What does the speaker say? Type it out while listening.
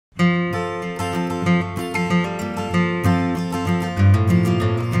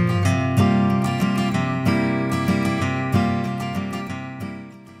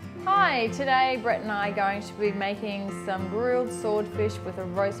Brett and I are going to be making some grilled swordfish with a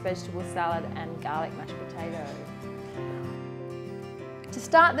roast vegetable salad and garlic mashed potato. To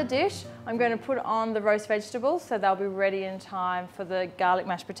start the dish, I'm going to put on the roast vegetables so they'll be ready in time for the garlic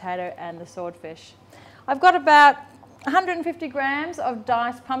mashed potato and the swordfish. I've got about 150 grams of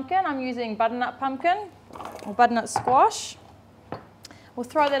diced pumpkin. I'm using butternut pumpkin or butternut squash. We'll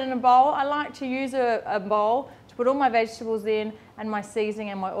throw that in a bowl. I like to use a bowl to put all my vegetables in and my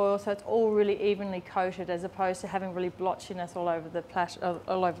seasoning and my oil so it's all really evenly coated as opposed to having really blotchiness all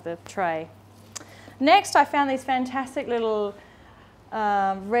over the tray. Next, I found these fantastic little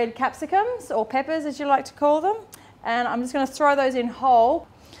red capsicums or peppers as you like to call them, and I'm just going to throw those in whole.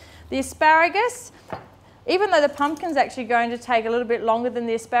 The asparagus, even though the pumpkin's actually going to take a little bit longer than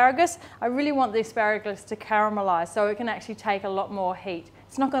the asparagus, I really want the asparagus to caramelise so it can actually take a lot more heat.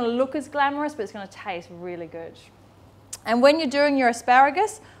 It's not going to look as glamorous, but it's going to taste really good. And when you're doing your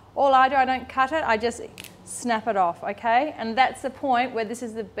asparagus, all I do, I don't cut it, I just snap it off, okay? And that's the point where this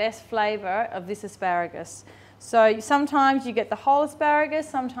is the best flavour of this asparagus. So sometimes you get the whole asparagus,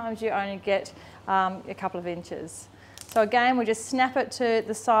 sometimes you only get a couple of inches. So again, we just snap it to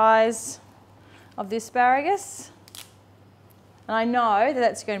the size of the asparagus, and I know that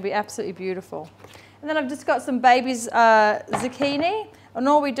that's going to be absolutely beautiful. And then I've just got some baby's zucchini, and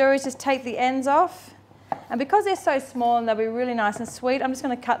all we do is just take the ends off, and because they're so small and they'll be really nice and sweet, I'm just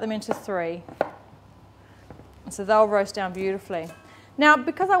going to cut them into 3. And so they'll roast down beautifully. Now,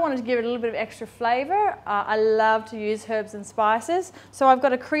 because I wanted to give it a little bit of extra flavour, I love to use herbs and spices, so I've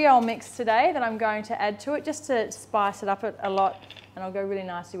got a Creole mix today that I'm going to add to it just to spice it up a lot, and I'll go really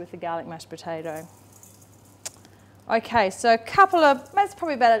nicely with the garlic mashed potato. Okay, so a couple of, that's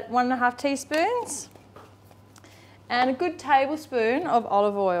probably about 1.5 teaspoons, and a good tablespoon of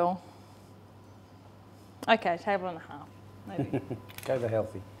olive oil. Okay, 1.5 tablespoons, maybe. Go the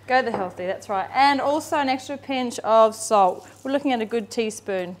healthy. Go the healthy, that's right. And also an extra pinch of salt. We're looking at a good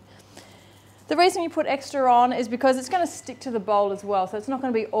teaspoon. The reason you put extra on is because it's going to stick to the bowl as well, so it's not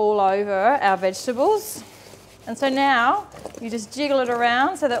going to be all over our vegetables. And so now you just jiggle it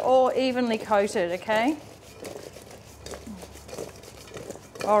around so they're all evenly coated, okay?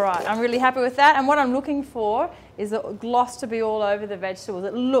 All right, I'm really happy with that. And what I'm looking for is the gloss to be all over the vegetables.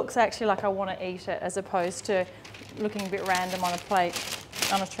 It looks actually like I want to eat it as opposed to looking a bit random on a plate,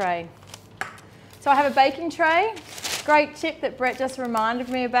 on a tray. So I have a baking tray. Great tip that Brett just reminded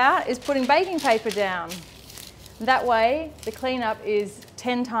me about is putting baking paper down. That way the cleanup is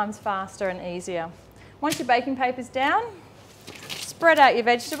 10 times faster and easier. Once your baking paper's down, spread out your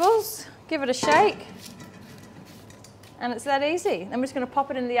vegetables, give it a shake, and it's that easy. I'm just going to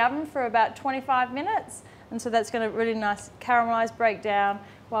pop it in the oven for about 25 minutes, and so that's going to really nice caramelise, break down.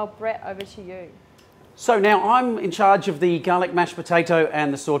 While Brett, over to you. So now I'm in charge of the garlic mashed potato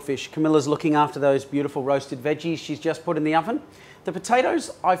and the swordfish. Camilla's looking after those beautiful roasted veggies she's just put in the oven. The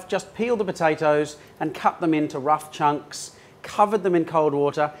potatoes, I've just peeled the potatoes and cut them into rough chunks, covered them in cold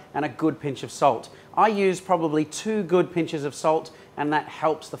water and a good pinch of salt. I use probably 2 good pinches of salt, and that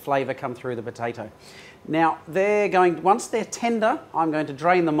helps the flavour come through the potato. Now once they're tender, I'm going to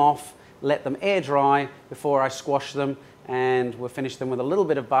drain them off, let them air dry before I squash them, and we'll finish them with a little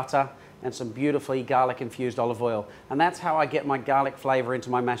bit of butter and some beautifully garlic infused olive oil. And that's how I get my garlic flavour into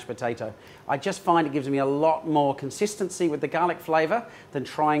my mashed potato. I just find it gives me a lot more consistency with the garlic flavour than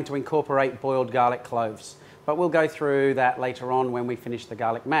trying to incorporate boiled garlic cloves. But we'll go through that later on when we finish the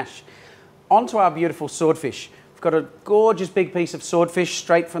garlic mash. Onto our beautiful swordfish. We've got a gorgeous big piece of swordfish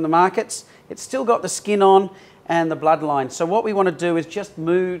straight from the markets. It's still got the skin on and the bloodline. So what we want to do is just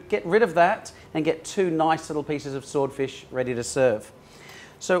get rid of that and get 2 nice little pieces of swordfish ready to serve.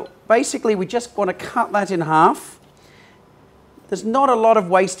 So basically we just want to cut that in half. There's not a lot of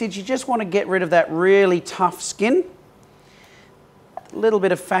wastage. You just want to get rid of that really tough skin, a little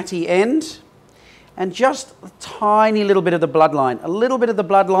bit of fatty end, and just a tiny little bit of the bloodline. A little bit of the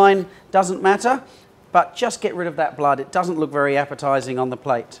bloodline doesn't matter, but just get rid of that blood. It doesn't look very appetizing on the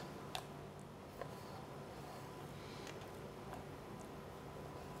plate.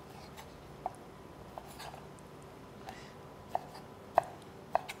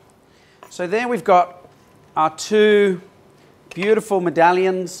 So there we've got our 2 beautiful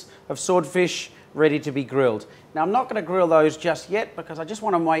medallions of swordfish ready to be grilled. Now I'm not going to grill those just yet because I just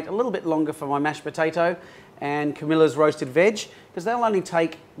want to wait a little bit longer for my mashed potato and Camilla's roasted veg, because they'll only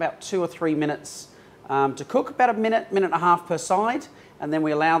take about 2 or 3 minutes to cook, about a minute, minute and a half per side, and then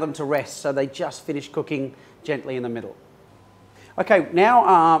we allow them to rest so they just finish cooking gently in the middle. Okay, now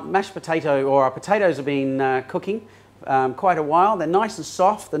our mashed potato, or our potatoes, have been cooking quite a while. They're nice and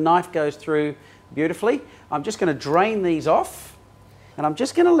soft. The knife goes through beautifully. I'm just going to drain these off, And I'm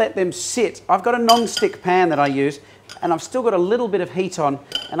just going to let them sit. I've got a non-stick pan that I use, and I've still got a little bit of heat on,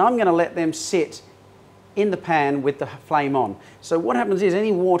 and I'm going to let them sit in the pan with the flame on. So what happens is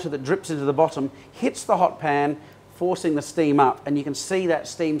any water that drips into the bottom hits the hot pan, forcing the steam up, and you can see that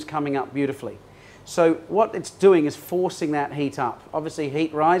steam's coming up beautifully. So what it's doing is forcing that heat up. Obviously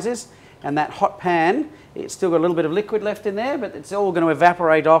heat rises, and that hot pan, it's still got a little bit of liquid left in there, but it's all going to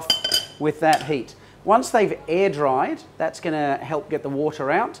evaporate off with that heat. Once they've air dried, that's going to help get the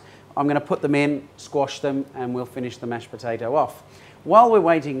water out. I'm going to put them in, squash them, and we'll finish the mashed potato off. While we're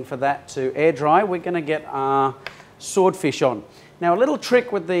waiting for that to air dry, we're going to get our swordfish on. Now, a little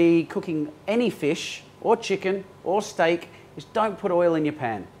trick with the cooking any fish or chicken or steak is don't put oil in your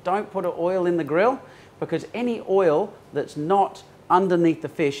pan. Don't put oil in the grill, because any oil that's not underneath the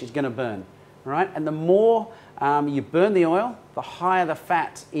fish is going to burn. All right? And the more you burn the oil, the higher the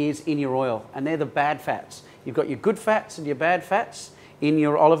fat is in your oil, and they're the bad fats. You've got your good fats and your bad fats in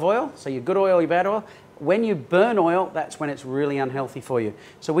your olive oil, so your good oil, your bad oil. When you burn oil, that's when it's really unhealthy for you.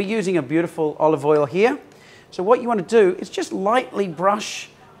 So we're using a beautiful olive oil here. So what you want to do is just lightly brush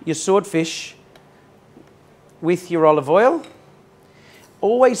your swordfish with your olive oil.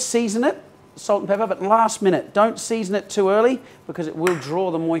 Always season it, salt and pepper, but last minute. Don't season it too early, because it will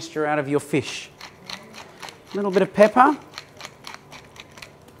draw the moisture out of your fish. A little bit of pepper.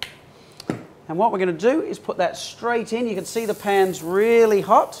 And what we're going to do is put that straight in. You can see the pan's really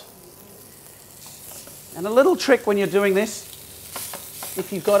hot. And a little trick when you're doing this,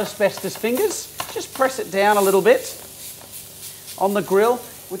 if you've got asbestos fingers, just press it down a little bit on the grill.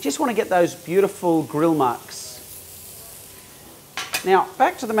 We just want to get those beautiful grill marks. Now,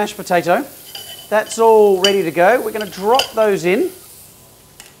 back to the mashed potato. That's all ready to go. We're going to drop those in,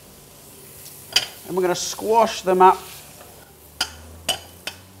 and we're going to squash them up.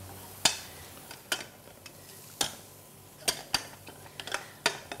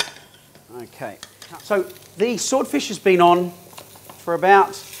 Okay, so the swordfish has been on for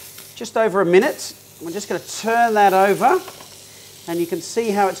about just over a minute. We're just going to turn that over, and you can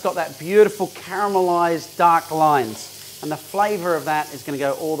see how it's got that beautiful caramelized dark lines, and the flavour of that is going to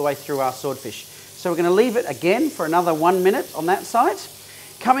go all the way through our swordfish. So we're going to leave it again for another 1 minute on that side.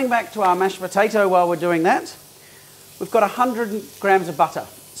 Coming back to our mashed potato while we're doing that, we've got 100 grams of butter.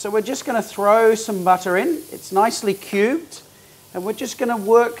 So we're just going to throw some butter in. It's nicely cubed, and we're just going to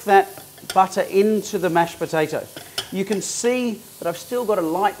work that butter into the mashed potato. You can see that I've still got a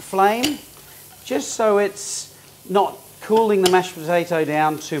light flame, just so it's not cooling the mashed potato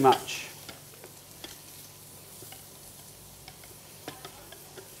down too much.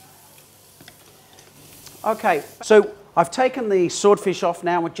 Okay, so I've taken the swordfish off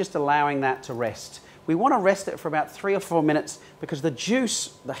now. We're just allowing that to rest. We want to rest it for about 3 or 4 minutes, because the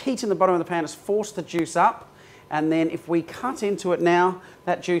juice, the heat in the bottom of the pan has forced the juice up, and then if we cut into it now,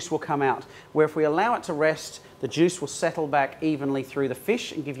 that juice will come out. Where if we allow it to rest, the juice will settle back evenly through the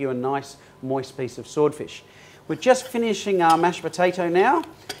fish and give you a nice moist piece of swordfish. We're just finishing our mashed potato now.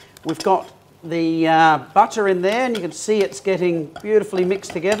 We've got the butter in there, and you can see it's getting beautifully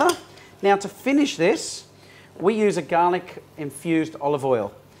mixed together. Now, to finish this, we use a garlic infused olive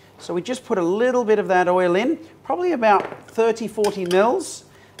oil. So we just put a little bit of that oil in, probably about 30-40 mils,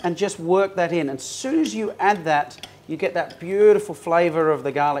 and just work that in. As soon as you add that, you get that beautiful flavour of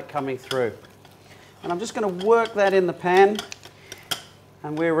the garlic coming through. And I'm just going to work that in the pan,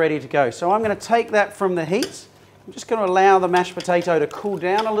 and we're ready to go. So I'm going to take that from the heat. I'm just going to allow the mashed potato to cool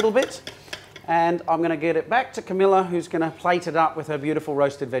down a little bit, and I'm going to get it back to Camilla, who's going to plate it up with her beautiful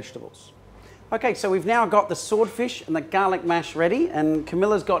roasted vegetables. Okay, so we've now got the swordfish and the garlic mash ready, and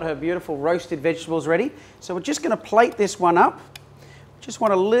Camilla's got her beautiful roasted vegetables ready. So we're just going to plate this one up. Just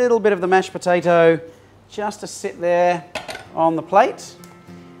want a little bit of the mashed potato just to sit there on the plate.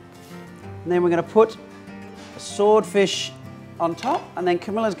 And then we're going to put the swordfish on top, and then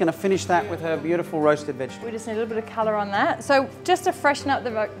Camilla's going to finish that with her beautiful roasted vegetables. We just need a little bit of colour on that. So just to freshen up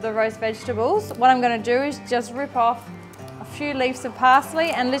the roast vegetables, what I'm going to do is just rip off a few leaves of parsley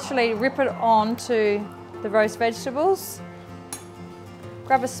and literally rip it onto the roast vegetables.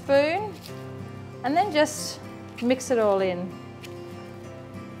 Grab a spoon and then just mix it all in.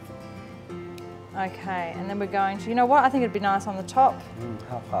 Okay, and then we're going to, you know what, I think it'd be nice on the top.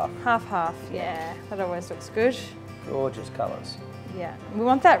 Half-half. Half-half, yeah, that always looks good. Gorgeous colours. Yeah, we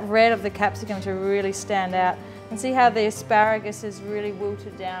want that red of the capsicum to really stand out. And see how the asparagus is really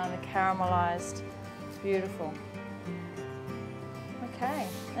wilted down and caramelised. It's beautiful. Okay,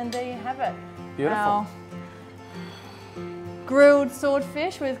 and there you have it. Beautiful. Our grilled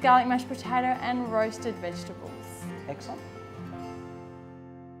swordfish with garlic mashed potato and roasted vegetables. Excellent.